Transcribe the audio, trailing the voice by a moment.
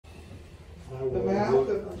The mouth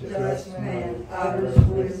of the just man utters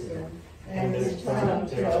wisdom, and his tongue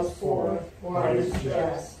tells forth what is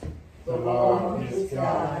just. The law of his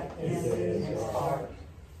God is in his heart.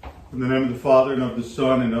 In the name of the Father, and of the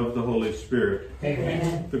Son, and of the Holy Spirit.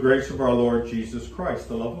 Amen. The grace of our Lord Jesus Christ,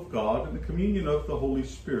 the love of God, and the communion of the Holy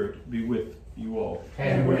Spirit be with you all.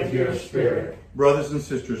 And with your spirit. Brothers and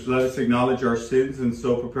sisters, let us acknowledge our sins and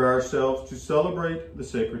so prepare ourselves to celebrate the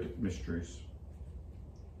sacred mysteries.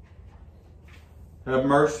 Have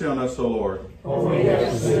mercy on us, O Lord. For we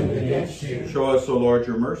have sinned against you. Show us, O Lord,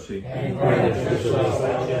 your mercy. And grant us your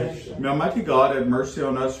salvation. May Almighty God have mercy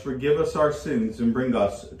on us, forgive us our sins, and bring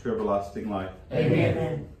us to everlasting life.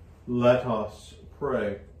 Amen. Let us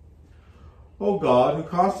pray. O God, who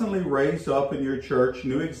constantly raise up in your church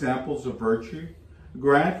new examples of virtue,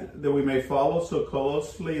 grant that we may follow so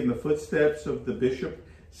closely in the footsteps of the Bishop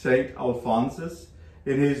St. Alphonsus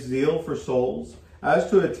in his zeal for souls,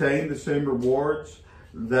 as to attain the same rewards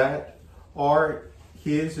that are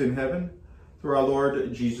his in heaven, through our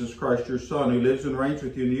Lord Jesus Christ, your Son, who lives and reigns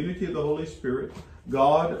with you in the unity of the Holy Spirit,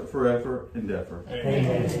 God, forever and ever.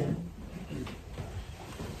 Amen.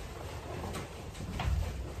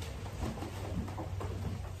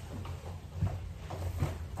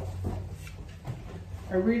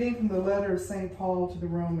 A reading from the letter of St. Paul to the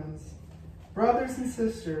Romans. Brothers and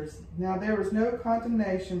sisters, now there is no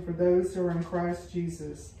condemnation for those who are in Christ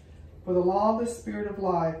Jesus. For the law of the Spirit of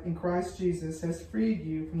life in Christ Jesus has freed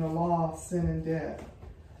you from the law of sin and death.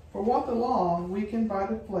 For what the law, weakened by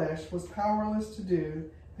the flesh, was powerless to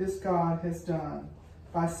do, this God has done,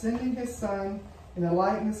 by sending his Son in the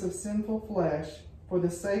likeness of sinful flesh. For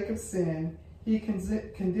the sake of sin, he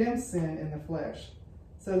condemned sin in the flesh,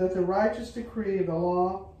 so that the righteous decree of the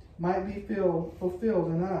law might be fulfilled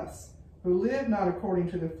in us, who live not according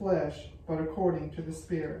to the flesh, but according to the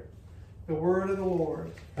Spirit. The word of the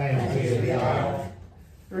Lord. Thanks be to God.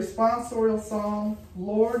 The responsorial psalm,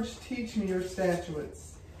 Lord, teach me your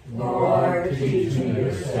statutes. Lord, teach me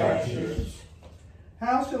your statutes.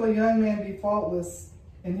 How shall a young man be faultless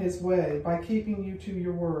in his way? By keeping you to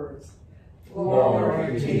your words.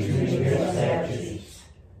 Lord, teach me your statutes.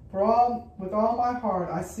 With all my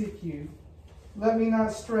heart I seek you. Let me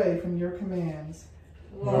not stray from your commands.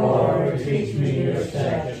 Lord, teach me your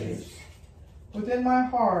statutes. Within my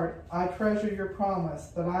heart I treasure your promise,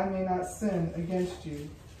 that I may not sin against you.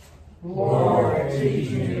 Lord, teach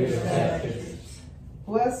me your statutes.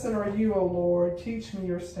 Blessed are you, O Lord, teach me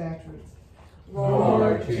your statutes.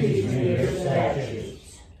 Lord, teach me your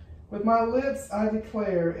statutes. With my lips I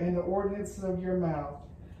declare in the ordinances of your mouth.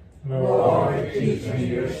 Lord, teach me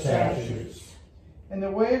your statutes. In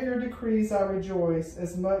the way of your decrees I rejoice,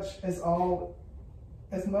 as much as all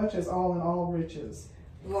in all riches.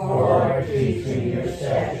 Lord, teach me your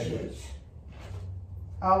statutes.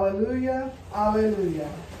 Alleluia, alleluia.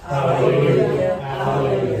 Alleluia,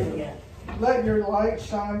 alleluia. Let your light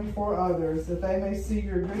shine before others, that they may see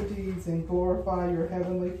your good deeds and glorify your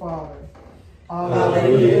heavenly Father.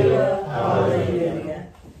 Alleluia, alleluia.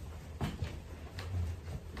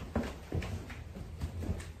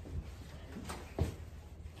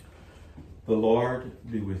 The Lord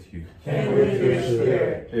be with you. And with your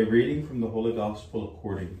spirit. A reading from the Holy Gospel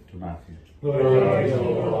according to Matthew. Glory to the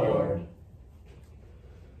Lord.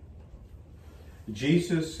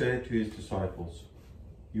 Jesus said to his disciples,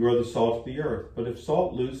 "You are the salt of the earth, but if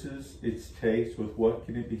salt loses its taste, with what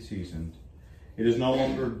can it be seasoned? It is no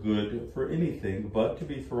longer good for anything but to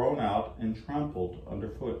be thrown out and trampled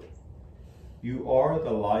underfoot. You are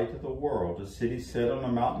the light of the world. A city set on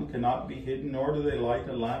a mountain cannot be hidden, nor do they light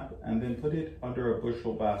a lamp and then put it under a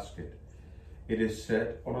bushel basket. It is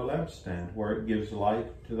set on a lampstand, where it gives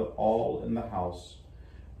light to all in the house.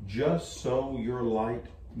 Just so your light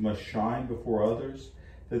must shine before others,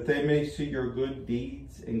 that they may see your good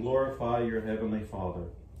deeds and glorify your heavenly Father.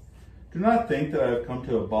 Do not think that I have come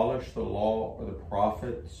to abolish the law or the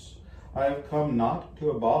prophets. I have come not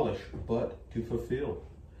to abolish, but to fulfill.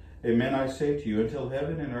 Amen, I say to you, until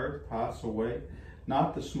heaven and earth pass away,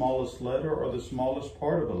 not the smallest letter or the smallest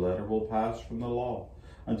part of a letter will pass from the law,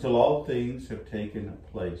 until all things have taken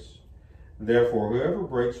place. Therefore, whoever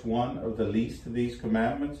breaks one of the least of these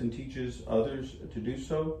commandments and teaches others to do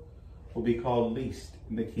so will be called least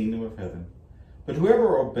in the kingdom of heaven. But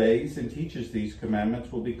whoever obeys and teaches these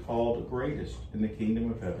commandments will be called greatest in the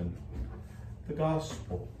kingdom of heaven." The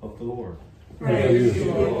Gospel of the Lord. Praise to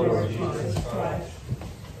you, Lord Jesus Christ.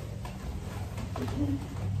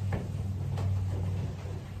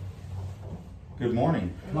 Good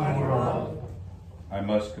morning. My God. I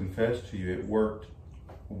must confess to you, it worked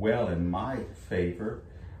well in my favor.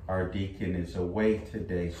 Our deacon is away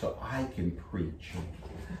today, so I can preach.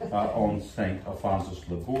 on St. Alphonsus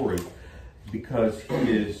Liguori, because he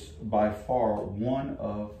is by far one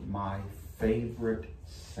of my favorite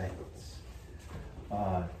saints.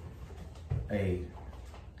 A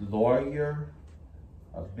lawyer,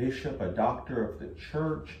 a bishop, a doctor of the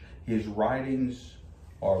church. His writings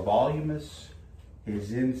are voluminous.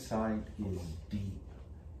 His insight is deep.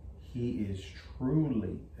 He is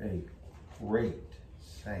truly a great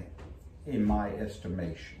saint, in my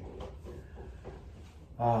estimation.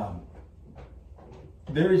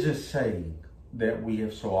 There is a saying that we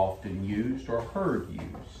have so often used or heard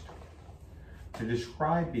used to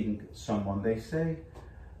describing someone. They say,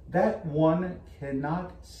 that one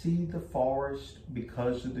cannot see the forest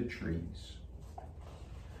because of the trees.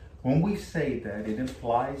 When we say that, it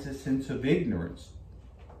implies a sense of ignorance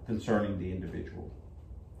concerning the individual.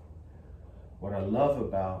 What I love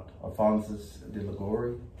about Alphonsus de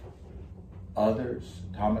Liguori, others,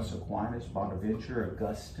 Thomas Aquinas, Bonaventure,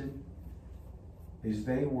 Augustine, is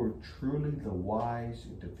they were truly the wise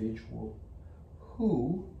individual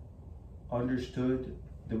who understood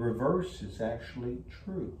the reverse is actually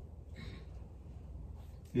true.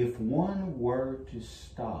 If one were to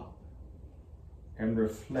stop and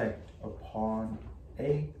reflect upon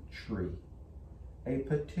a tree, a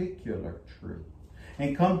particular tree,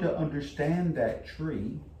 and come to understand that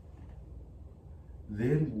tree,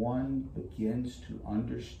 then one begins to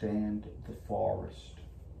understand the forest.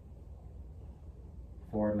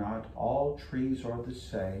 For not all trees are the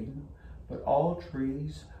same, but all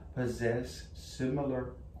trees possess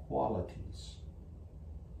similar qualities.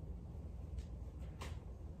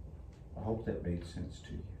 I hope that made sense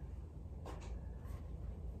to you.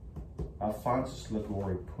 Alphonsus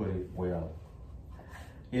Liguori put it well.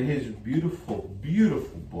 In his beautiful,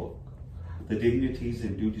 beautiful book, The Dignities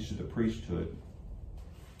and Duties of the Priesthood,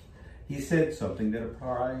 he said something that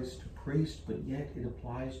applies to priests, but yet it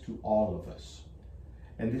applies to all of us.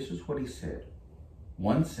 And this is what he said.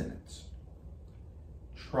 One sentence.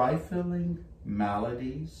 Trifling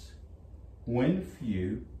maladies, when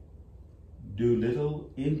few, do little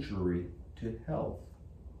injury to health.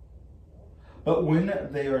 But when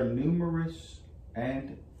they are numerous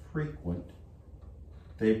and frequent,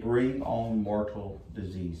 they bring on mortal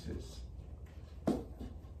diseases.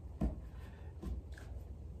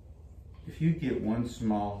 If you get one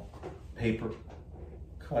small paper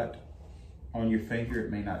cut on your finger,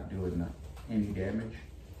 it may not do any damage.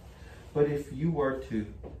 But if you were to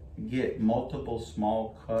get multiple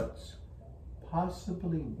small cuts,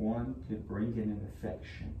 possibly one could bring in an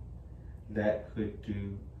infection that could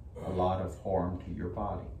do a lot of harm to your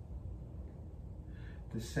body.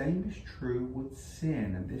 The same is true with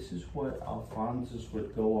sin, and this is what Alphonsus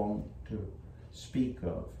would go on to speak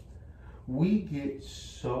of. We get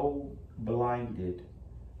so blinded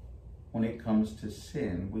when it comes to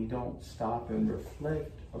sin. We don't stop and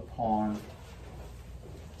reflect upon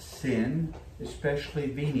sin, especially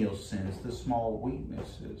venial sins, the small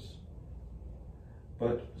weaknesses.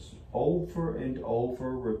 But over and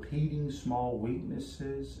over, repeating small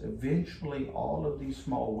weaknesses, eventually all of these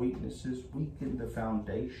small weaknesses weaken the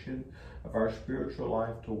foundation of our spiritual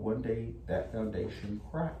life till one day that foundation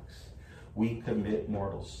cracks. We commit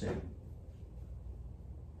mortal sin.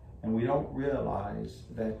 And we don't realize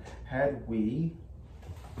that had we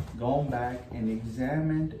gone back and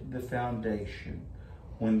examined the foundation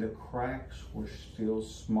when the cracks were still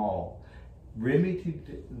small, remedied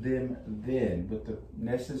them then with the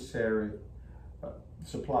necessary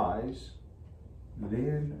supplies,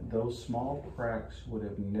 then those small cracks would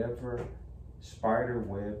have never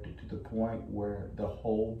spider-webbed to the point where the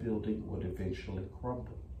whole building would eventually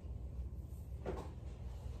crumble.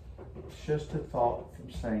 It's just a thought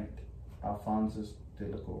from St. Alphonsus de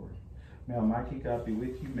Liguori. May Almighty God be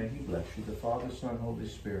with you. May He bless you. The Father, Son, Holy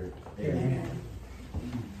Spirit. Amen.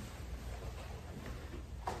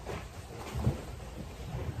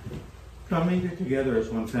 Coming together as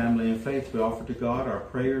one family in faith, we offer to God our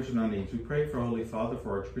prayers and our needs. We pray for Holy Father,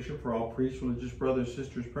 for Archbishop, for all priests, religious brothers,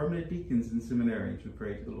 sisters, permanent deacons, and seminarians. We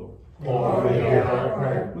pray to the Lord.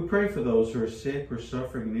 We pray for those who are sick or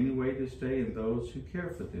suffering in any way this day and those who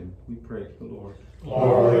care for them. We pray to the Lord.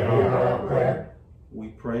 We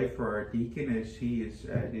pray for our deacon as he is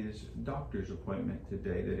at his doctor's appointment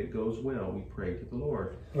today, that it goes well. We pray to the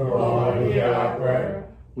Lord.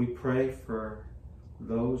 We pray for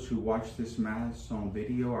those who watch this Mass on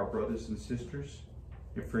video, our brothers and sisters,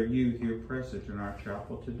 and for you here present in our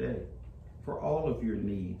chapel today. For all of your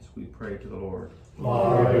needs, we pray to the Lord.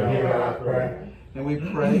 And we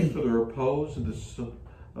pray for the repose of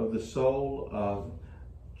the soul of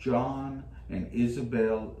John and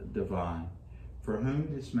Isabel Devine, for whom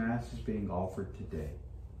this Mass is being offered today.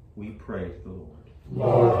 we pray to the Lord.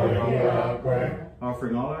 Lord, hear our prayer.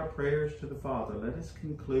 Offering all our prayers to the Father, let us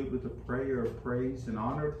conclude with a prayer of praise in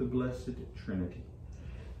honor of the Blessed Trinity.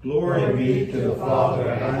 Glory be to the Father,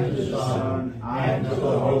 and to the Son, and to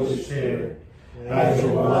the Holy Spirit, as it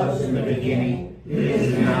was in the beginning,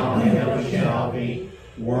 is now, and ever shall be,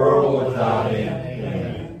 world without end.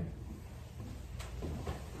 Amen.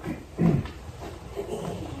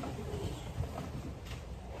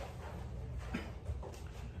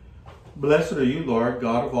 Blessed are you, Lord,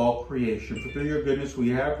 God of all creation, for through your goodness we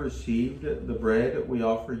have received the bread that we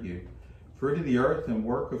offer you. Fruit of the earth and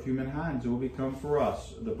work of human hands, it will become for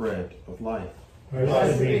us the bread of life.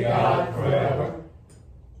 Blessed be God forever.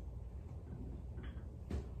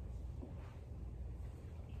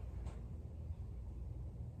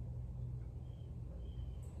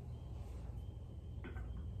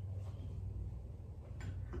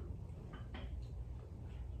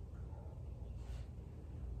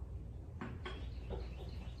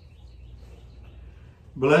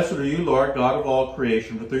 Blessed are you, Lord, God of all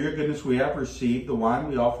creation, for through your goodness we have received the wine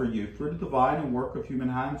we offer you. Fruit of the vine and work of human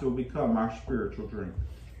hands, it will become our spiritual drink.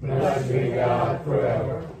 Blessed be God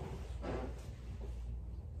forever.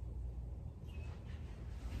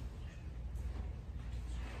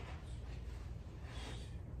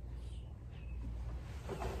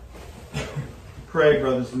 Pray,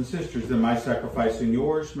 brothers and sisters, that my sacrifice and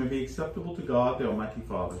yours may be acceptable to God, the Almighty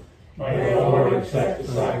Father. May the Lord accept the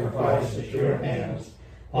sacrifice at your hands,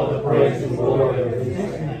 for the praise and glory of his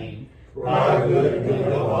name, for our good and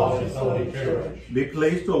good of all his holy church. Be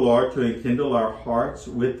pleased, O Lord, to enkindle our hearts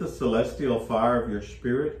with the celestial fire of your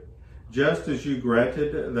Spirit, just as you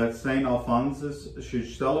granted that St. Alphonsus should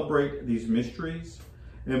celebrate these mysteries,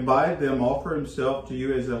 and by them offer himself to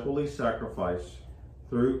you as a holy sacrifice,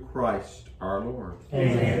 through Christ our Lord.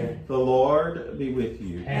 Amen. The Lord be with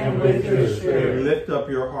you. And with your spirit. Lift up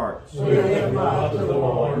your hearts. We lift up to the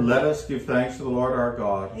Lord. Let us give thanks to the Lord our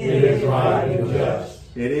God. It is right and just.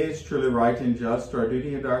 It is truly right and just, our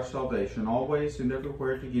duty and our salvation, always and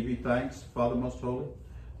everywhere to give you thanks, Father most holy,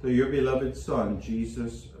 through your beloved Son,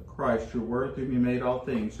 Jesus Christ, your word, whom you made all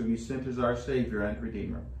things, whom you sent as our Savior and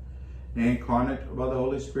Redeemer. Incarnate by the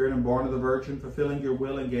Holy Spirit and born of the Virgin, fulfilling your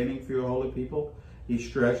will and gaining for your holy people, he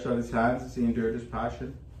stretched out his hands as he endured his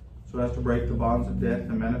passion, so as to break the bonds of death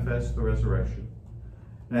and manifest the resurrection.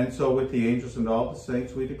 And so with the angels and all the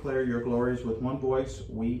saints we declare your glories with one voice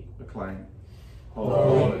we acclaim.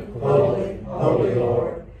 Holy, holy, holy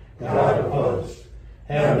Lord, God of hosts,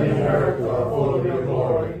 heaven and earth are full of your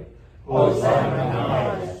glory. Hosanna in the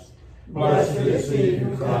highest. Blessed is he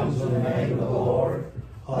who comes in the name of the Lord.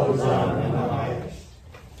 Hosanna in the highest.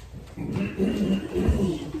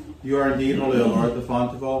 You are indeed holy, O Lord, the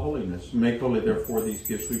font of all holiness. Make holy, therefore, these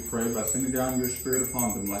gifts, we pray, by sending down your Spirit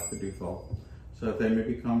upon them like the dewfall, so that they may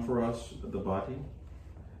become for us the body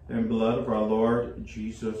and blood of our Lord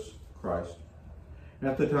Jesus Christ.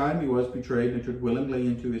 At the time he was betrayed and took willingly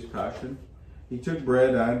into his passion, he took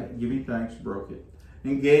bread and, giving thanks, broke it,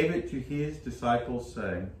 and gave it to his disciples,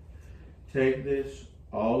 saying, Take this,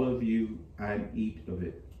 all of you, and eat of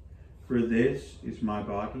it, for this is my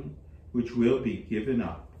body, which will be given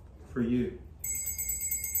up for you.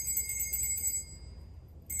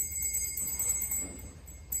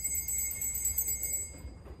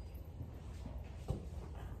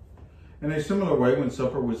 In a similar way, when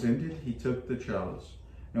supper was ended, he took the chalice,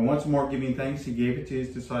 and once more giving thanks, he gave it to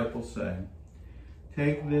his disciples, saying,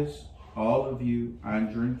 Take this, all of you,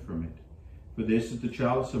 and drink from it, for this is the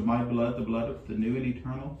chalice of my blood, the blood of the new and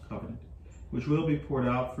eternal covenant, which will be poured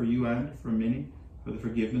out for you and for many for the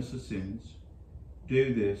forgiveness of sins.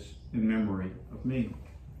 Do this in memory of me.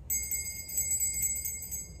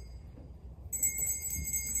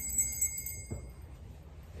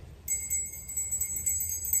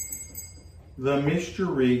 The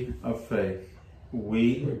mystery of faith.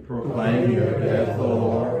 We proclaim your death, O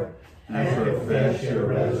Lord, and profess your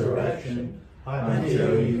resurrection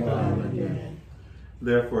until you come again.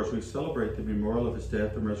 Therefore, as we celebrate the memorial of his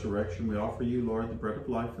death and resurrection, we offer you, Lord, the bread of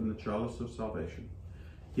life and the chalice of salvation,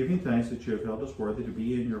 giving thanks that you have held us worthy to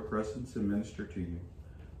be in your presence and minister to you.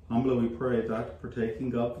 Humbly we pray that,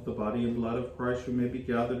 partaking of the body and blood of Christ, we may be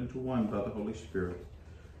gathered into one by the Holy Spirit.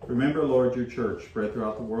 Remember, Lord, your church spread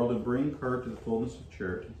throughout the world, and bring her to the fullness of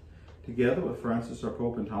charity, together with Francis our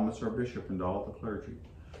Pope and Thomas our Bishop and all the clergy.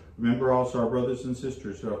 Remember also our brothers and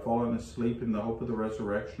sisters who have fallen asleep in the hope of the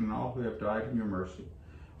resurrection, and all who have died in your mercy.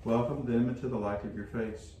 Welcome them into the light of your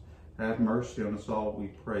face. Have mercy on us all, we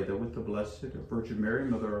pray, that with the Blessed Virgin Mary,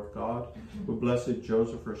 Mother of God, with blessed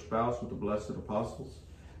Joseph, her spouse, with the blessed apostles,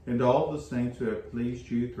 and all the saints who have pleased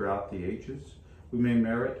you throughout the ages, we may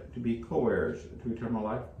merit to be co-heirs to eternal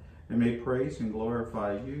life, and may praise and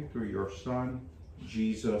glorify you through your Son,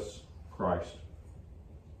 Jesus Christ.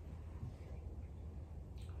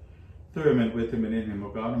 Through him and with him and in him, O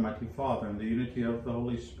God, Almighty Father, in the unity of the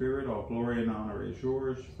Holy Spirit, all glory and honor is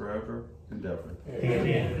yours forever and ever.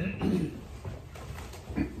 Amen.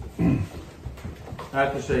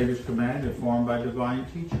 At the Savior's command, informed by divine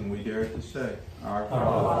teaching, we dare to say, Our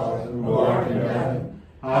Father, who art in heaven,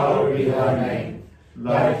 hallowed be thy name.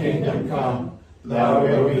 Thy kingdom come, thy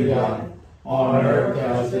will be done, on earth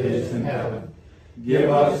as it is in heaven. Give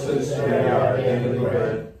us this day our daily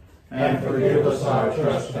bread, and forgive us our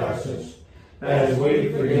trespasses, as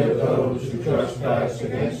we forgive those who trespass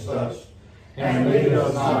against us. And lead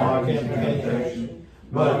us not into temptation,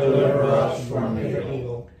 but deliver us from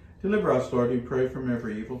evil. Deliver us, Lord, we pray, from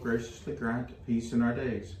every evil. Graciously grant peace in our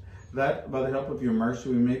days, that by the help of your mercy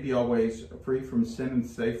we may be always free from sin and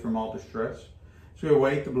safe from all distress. So we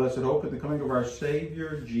await the blessed hope and the coming of our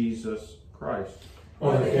Savior, Jesus Christ.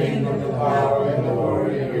 For the kingdom, the power, and the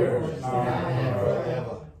glory are yours, now and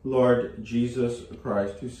forever. Lord Jesus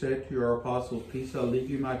Christ, who said to your apostles, Peace I leave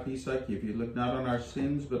you, my peace I give you, look not on our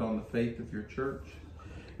sins, but on the faith of your church.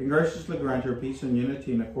 And graciously grant her peace and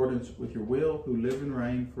unity in accordance with your will, who live and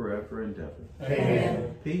reign forever and ever.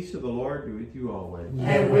 Amen. Peace of the Lord be with you always.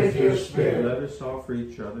 And with your spirit. Let us offer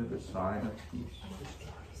each other the sign of peace.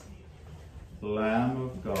 Lamb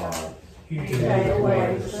of God, You take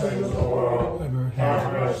away the sins of the world.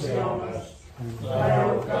 Have mercy on us. Lamb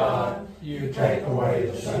of God, you take away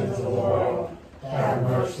the sins of the world. Have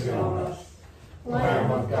mercy on us.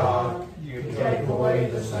 Lamb of God, you take away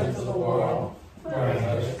the sins of the world. Grant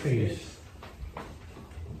us peace.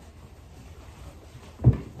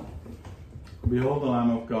 behold the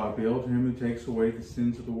Lamb of God, behold him who takes away the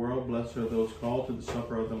sins of the world. Blessed are those called to the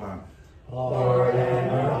supper of the Lamb. Lord, I am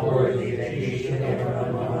not worthy that you should enter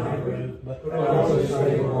under my roof, but only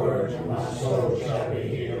say the words, and my soul shall be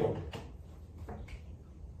healed.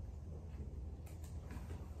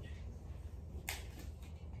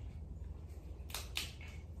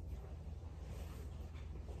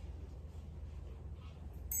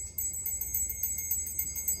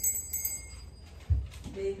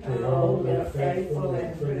 Behold, a faithful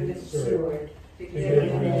and prudent steward, to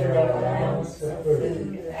give me your allowance of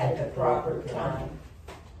food at the proper time.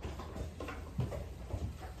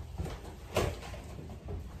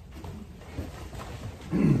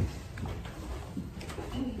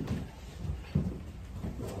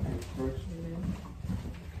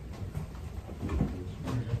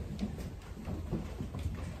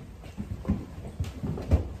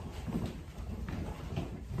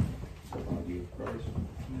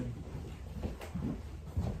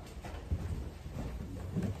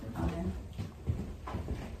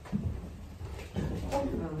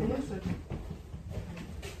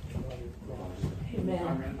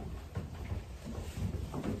 Amen.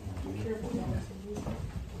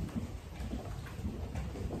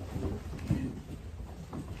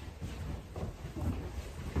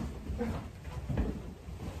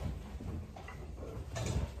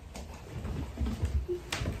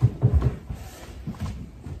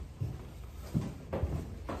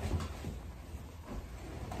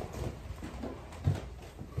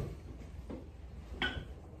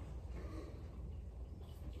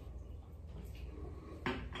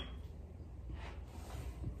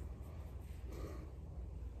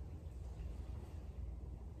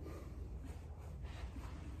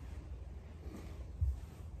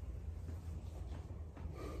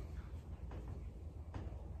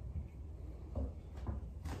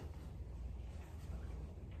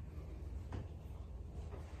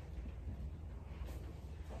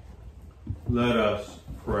 Let us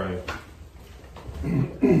pray.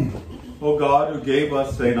 O God, who gave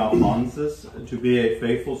us St. Alphonsus to be a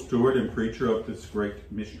faithful steward and preacher of this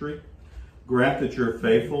great mystery, grant that your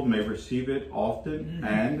faithful may receive it often,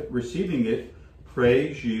 and, receiving it,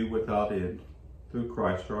 praise you without end. Through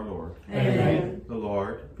Christ our Lord. Amen. The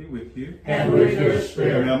Lord be with you. And with your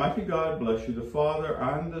spirit. May Almighty God bless you, the Father,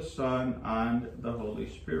 and the Son, and the Holy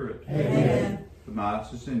Spirit. Amen. The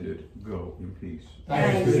Mass is ended. Go in peace.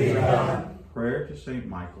 Thanks be to God. Prayer to St.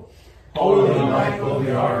 Michael. Holy Michael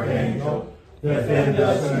the Archangel, defend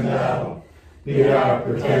us in battle. Be our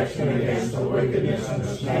protection against the wickedness and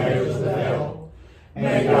the snares of the devil.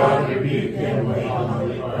 May God rebuke him, we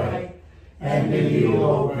humbly pray. And be you,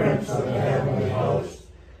 O Prince of the heavenly host,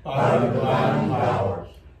 by the divine power,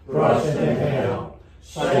 thrust into hell,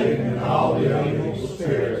 Satan and all the evil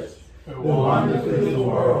spirits who wander through the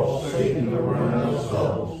world seeking the ruin of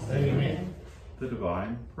souls. Amen. The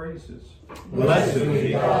divine praises. Blessed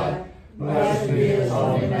be God. Blessed be his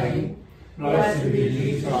holy name. Blessed be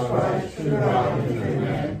Jesus Christ, true God and true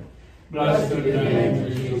man. Blessed be the name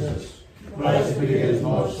of Jesus. Blessed be his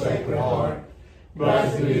most sacred heart.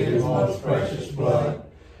 Blessed be his most precious blood.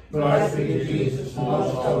 Blessed be Jesus'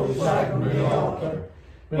 most holy sacrament altar.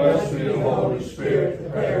 Blessed be the Holy Spirit, the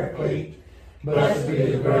Paraclete. Blessed be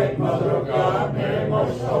the great Mother of God, Mary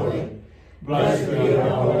most holy. Blessed be the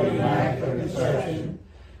Holy Immaculate Conception.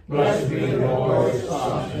 Blessed be the glorious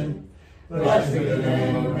Assumption. Blessed be the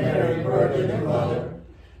name of Mary, Virgin and Mother.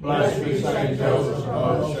 Blessed be Saint Joseph,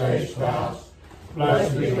 most chaste spouse.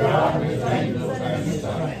 Blessed be God and his angels and his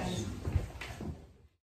saints.